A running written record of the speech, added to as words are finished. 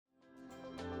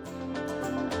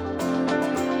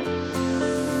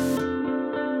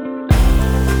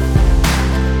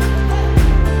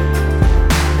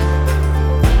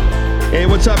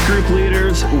What's up, group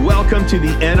leaders? Welcome to the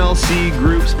NLC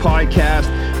Groups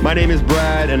podcast. My name is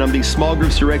Brad, and I'm the small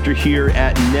groups director here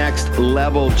at Next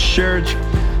Level Church.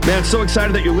 Man, so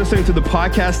excited that you're listening to the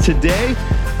podcast today.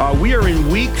 We are in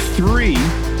week 3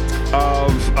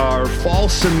 of our fall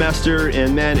semester,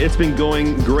 and man, it's been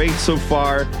going great so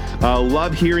far.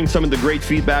 Love hearing some of the great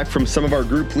feedback from some of our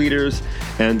group leaders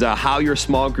and how your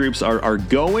small groups are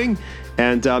going.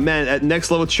 And man, at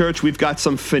Next Level Church, we've got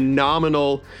some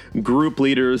phenomenal group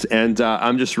leaders, and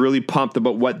I'm just really pumped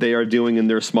about what they are doing in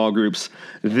their small groups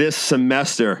this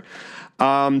semester.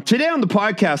 Today on the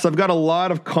podcast, I've got a lot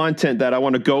of content that I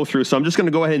want to go through, so I'm just going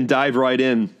to go ahead and dive right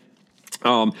in.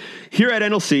 Here at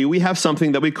NLC, we have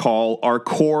something that we call our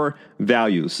core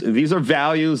values. These are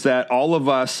values that all of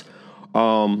us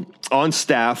on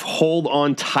staff hold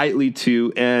on tightly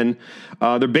to, and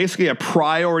they're basically a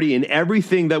priority in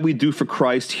everything that we do for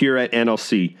Christ here at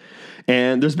NLC.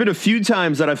 And there's been a few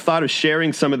times that I've thought of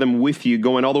sharing some of them with you,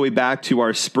 going all the way back to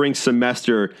our spring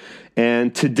semester.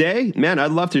 And today, man, I'd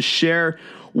love to share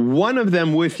one of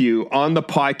them with you on the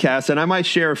podcast, and I might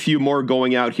share a few more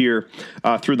going out here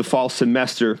through the fall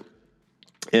semester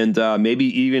and maybe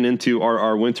even into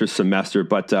our winter semester.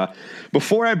 But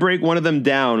before I break one of them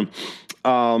down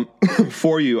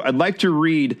for you, I'd like to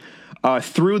read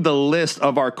through the list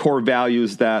of our core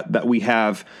values that we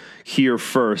have here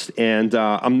first. And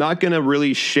I'm not going to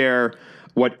really share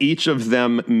what each of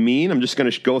them mean. I'm just going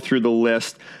to go through the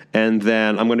list, and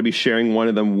then I'm going to be sharing one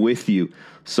of them with you.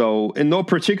 So in no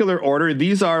particular order,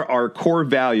 these are our core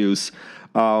values.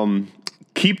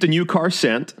 Keep the new car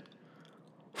sent,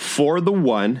 for the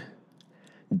one,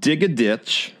 dig a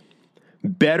ditch,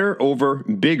 better over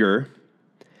bigger,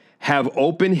 have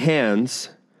open hands,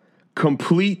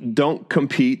 complete, don't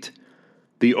compete,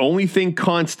 the only thing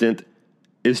constant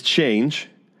is change,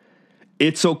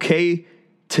 it's okay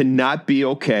to not be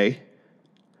okay,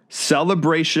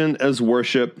 celebration as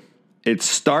worship, it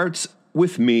starts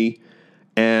with me,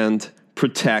 and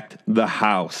protect the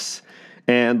house.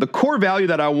 And the core value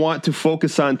that I want to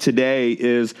focus on today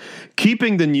is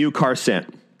keeping the new car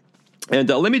sent. And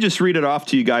let me just read it off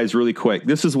to you guys really quick.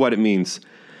 This is what it means.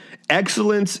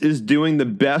 Excellence is doing the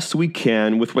best we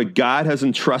can with what God has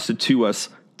entrusted to us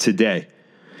today.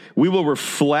 We will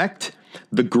reflect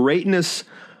the greatness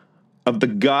of the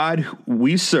God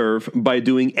we serve by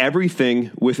doing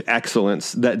everything with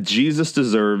excellence that Jesus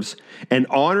deserves and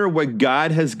honor what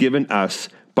God has given us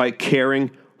by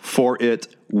caring for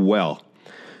it well.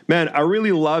 Man, I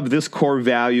really love this core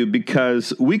value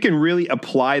because we can really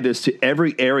apply this to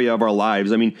every area of our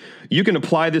lives. I mean, you can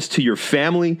apply this to your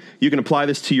family, you can apply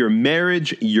this to your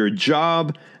marriage, your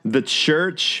job, the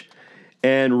church,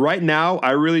 and right now,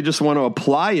 I really just want to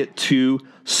apply it to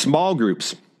small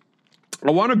groups.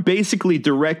 I want to basically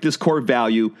direct this core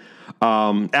value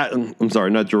I want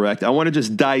to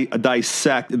just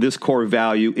dissect this core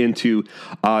value into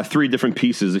 3 different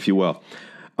pieces, if you will.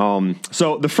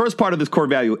 So the first part of this core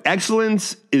value,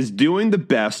 excellence is doing the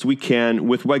best we can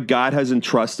with what God has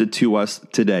entrusted to us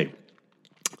today.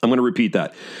 I'm going to repeat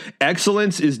that.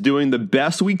 Excellence is doing the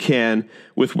best we can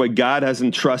with what God has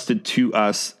entrusted to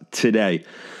us today.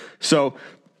 So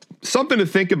something to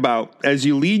think about as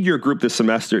you lead your group this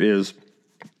semester is,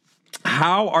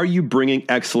 how are you bringing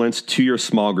excellence to your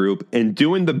small group and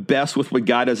doing the best with what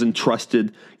God has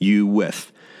entrusted you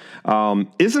with?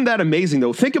 Isn't that amazing,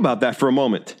 though? Think about that for a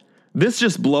moment. This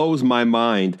just blows my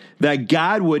mind that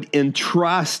God would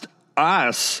entrust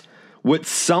us with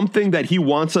something that he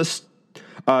wants us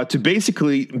to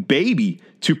basically baby,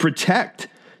 to protect,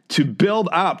 to build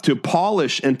up, to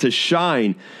polish, and to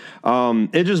shine.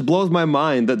 It just blows my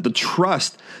mind that the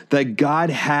trust that God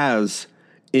has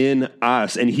in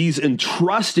us, and he's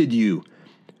entrusted you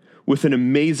with an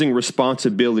amazing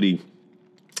responsibility.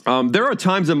 There are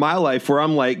times in my life where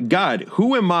I'm like, God,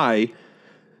 who am I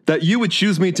that you would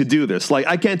choose me to do this? Like,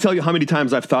 I can't tell you how many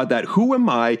times I've thought that. Who am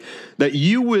I that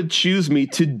you would choose me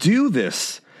to do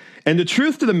this? And the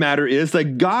truth of the matter is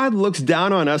that God looks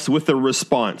down on us with a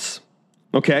response.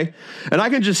 Okay? And I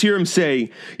can just hear him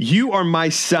say, you are my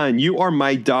son, you are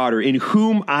my daughter, in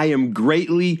whom I am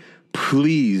greatly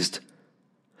pleased.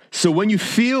 So when you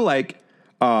feel like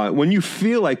you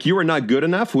are not good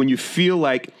enough, when you feel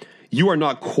like you are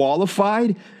not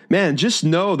qualified, man, just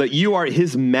know that you are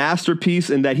his masterpiece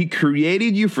and that he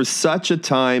created you for such a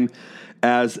time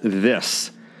as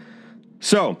this.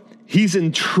 So he's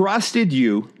entrusted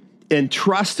you,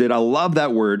 I love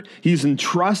that word. He's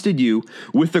entrusted you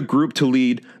with a group to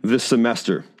lead this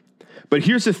semester. But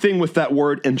here's the thing with that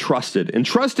word entrusted.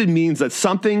 Entrusted means that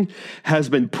something has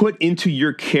been put into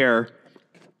your care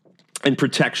and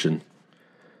protection.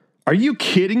 Are you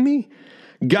kidding me?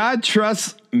 God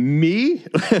trusts me?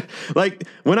 Like,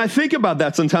 when I think about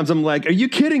that, sometimes I'm like, are you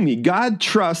kidding me? God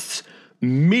trusts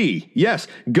me. Yes,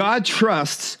 God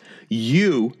trusts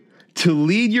you to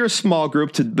lead your small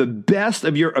group to the best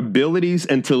of your abilities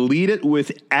and to lead it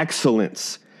with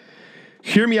excellence.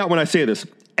 Hear me out when I say this.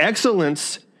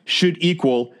 Excellence should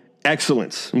equal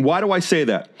excellence. And why do I say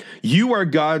that? You are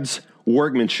God's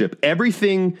workmanship.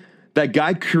 Everything that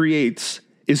God creates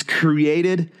is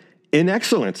created in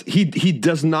excellence. He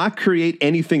does not create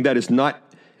anything that is not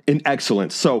in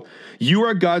excellence. So you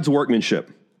are God's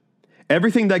workmanship.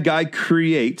 Everything that God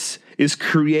creates is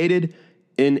created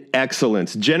in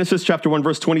excellence. Genesis chapter 1,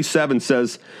 verse 27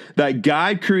 says that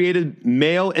God created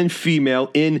male and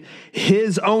female in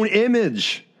his own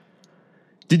image.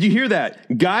 Did you hear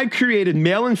that? God created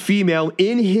male and female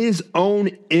in his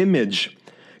own image.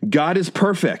 God is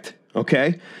perfect,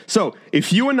 okay? So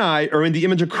if you and I are in the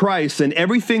image of Christ, then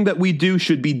everything that we do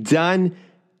should be done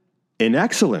in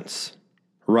excellence,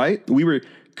 right? We were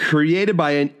created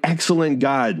by an excellent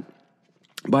God,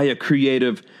 by a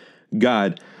creative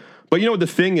God. But you know what the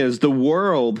thing is? The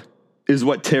world is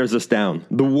what tears us down.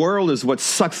 The world is what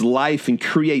sucks life and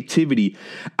creativity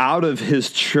out of his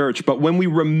church. But when we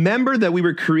remember that we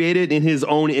were created in his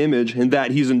own image and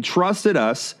that he's entrusted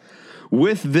us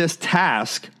with this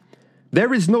task,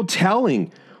 there is no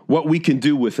telling what we can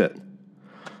do with it.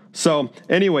 So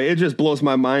anyway, it just blows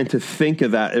my mind to think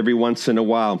of that every once in a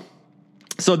while.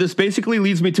 So this basically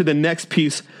leads me to the next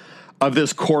piece of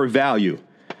this core value.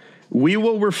 We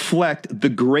will reflect the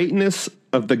greatness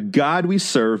of the God we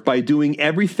serve by doing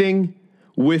everything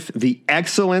with the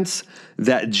excellence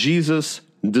that Jesus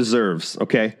deserves,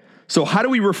 okay? So how do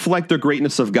we reflect the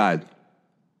greatness of God?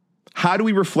 How do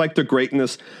we reflect the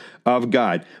greatness of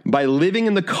God? By living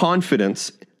in the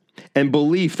confidence and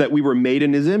belief that we were made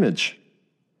in his image.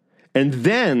 And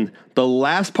then the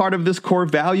last part of this core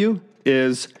value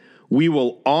is we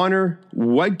will honor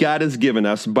what God has given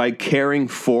us by caring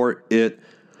for it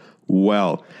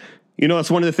well. You know,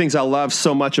 that's one of the things I love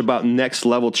so much about Next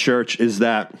Level Church is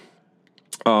that,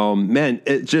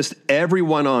 it just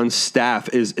everyone on staff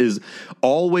is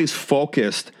always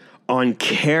focused on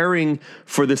caring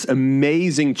for this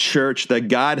amazing church that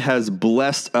God has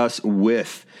blessed us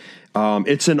with.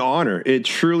 It's an honor. It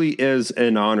truly is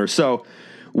an honor. So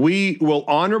we will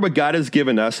honor what God has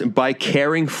given us by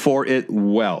caring for it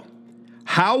well.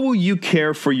 How will you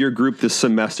care for your group this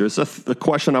semester? It's the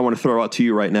question I want to throw out to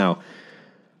you right now.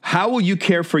 How will you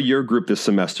care for your group this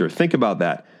semester? Think about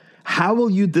that. How will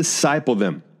you disciple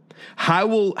them? How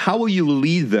will you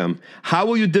lead them? How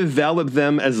will you develop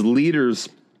them as leaders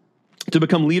to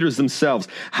become leaders themselves?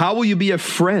 How will you be a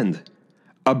friend,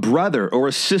 a brother, or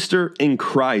a sister in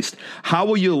Christ? How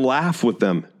will you laugh with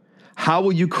them? How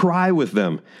will you cry with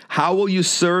them? How will you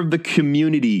serve the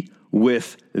community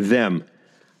with them?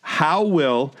 How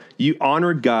will you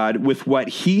honor God with what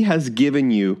he has given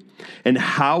you, and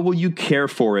how will you care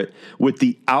for it with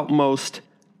the utmost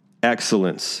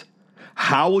excellence?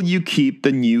 How will you keep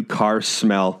the new car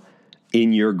smell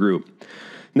in your group?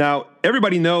 Now,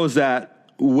 everybody knows that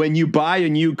when you buy a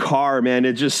new car, man,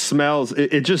 it just smells,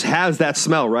 it just has that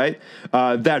smell, right?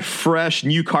 That fresh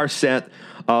new car scent.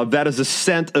 That is a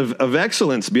scent of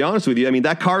excellence, to be honest with you. I mean,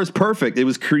 that car is perfect. It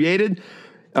was created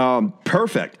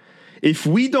perfect. If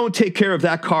we don't take care of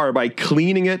that car by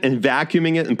cleaning it and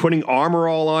vacuuming it and putting Armor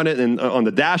All on it and on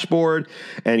the dashboard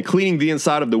and cleaning the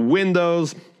inside of the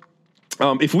windows,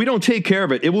 if we don't take care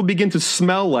of it, it will begin to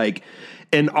smell like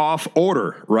an off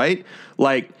order, right?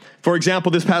 Like, for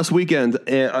example, this past weekend,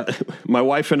 my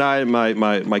wife and I,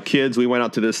 my kids, we went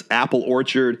out to this apple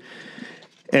orchard.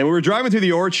 And we were driving through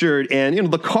the orchard, and, you know,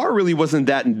 the car really wasn't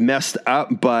that messed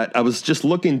up, but I was just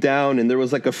looking down, and there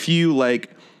was like a few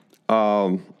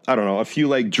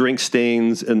drink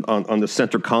stains on the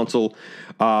center console.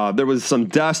 There was some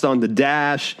dust on the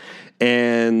dash,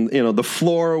 and, you know, the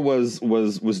floor was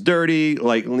dirty,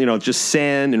 like, you know, just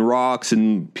sand and rocks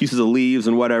and pieces of leaves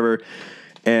and whatever.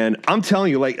 And I'm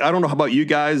telling you, like, I don't know about you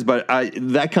guys, but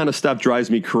that kind of stuff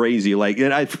drives me crazy. Like,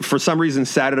 and for some reason,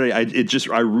 Saturday,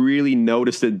 I really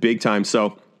noticed it big time.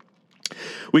 So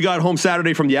we got home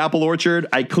Saturday from the apple orchard.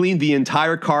 I cleaned the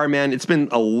entire car, man. It's been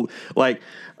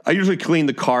I usually clean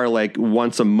the car like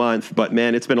once a month, but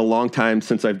man, it's been a long time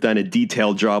since I've done a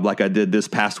detailed job like I did this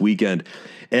past weekend.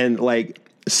 And like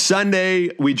Sunday,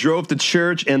 we drove to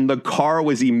church and the car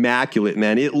was immaculate,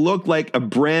 man. It looked like a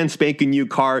brand spanking new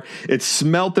car. It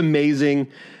smelled amazing.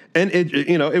 And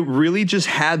it really just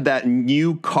had that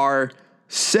new car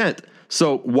scent.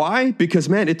 So why? Because,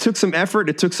 man, it took some effort.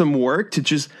 It took some work to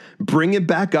just bring it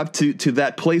back up to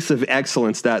that place of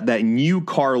excellence, that new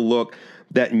car look,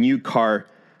 that new car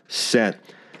scent.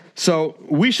 So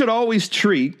we should always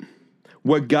treat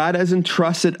what God has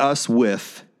entrusted us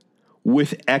with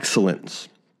excellence.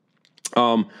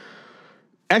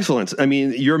 Excellence. I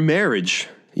mean, your marriage,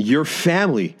 your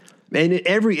family, and in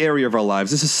every area of our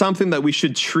lives. This is something that we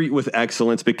should treat with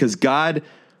excellence because God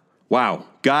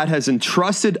has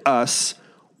entrusted us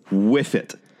with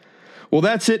it. Well,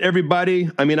 that's it, everybody.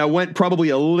 I mean, I went probably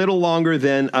a little longer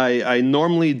than I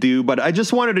normally do, but I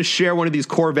just wanted to share one of these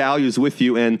core values with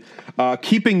you. And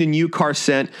keeping the new car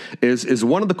sent is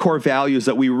one of the core values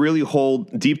that we really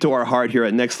hold deep to our heart here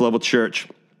at Next Level Church,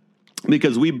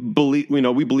 because we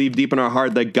believe deep in our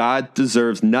heart that God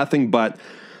deserves nothing but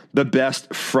the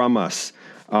best from us.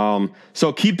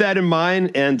 So keep that in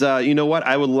mind. And you know what?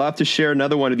 I would love to share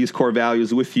another one of these core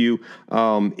values with you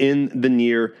in the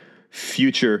near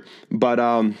future. But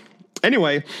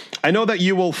anyway, I know that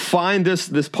you will find this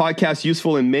podcast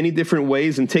useful in many different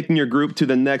ways and taking your group to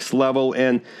the next level.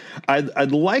 And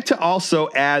I'd like to also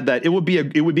add that it would be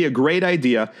a great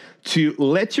idea to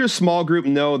let your small group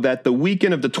know that the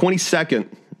weekend of the 22nd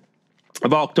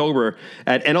of October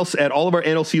at all of our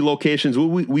NLC locations,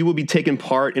 we will be taking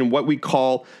part in what we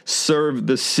call Serve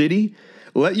the City.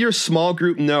 Let your small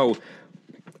group know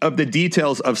of the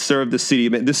details of Serve the City.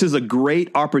 This is a great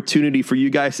opportunity for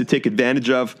you guys to take advantage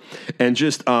of and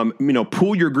just,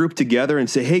 pull your group together and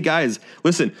say, hey guys,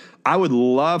 listen, I would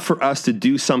love for us to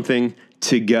do something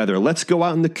together. Let's go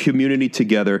out in the community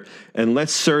together and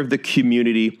let's serve the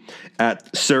community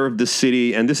at Serve the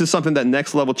City. And this is something that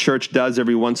Next Level Church does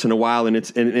every once in a while. And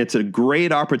it's a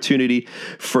great opportunity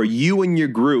for you and your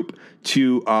group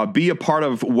to be a part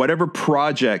of whatever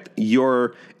project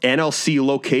your NLC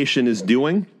location is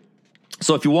doing.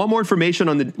 So if you want more information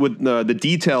on the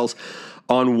details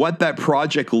on what that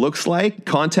project looks like,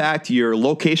 contact your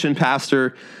location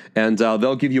pastor, and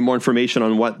they'll give you more information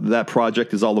on what that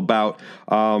project is all about.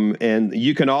 And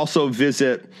you can also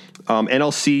visit nlc.news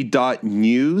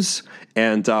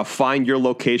and find your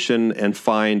location and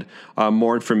find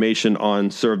more information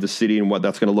on Serve the City and what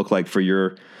that's going to look like for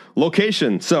your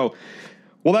location. So,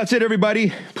 well, that's it,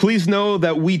 everybody. Please know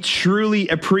that we truly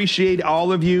appreciate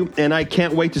all of you, and I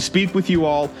can't wait to speak with you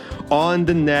all on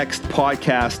the next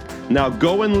podcast. Now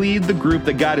go and lead the group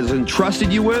that God has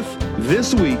entrusted you with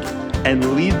this week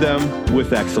and lead them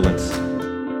with excellence.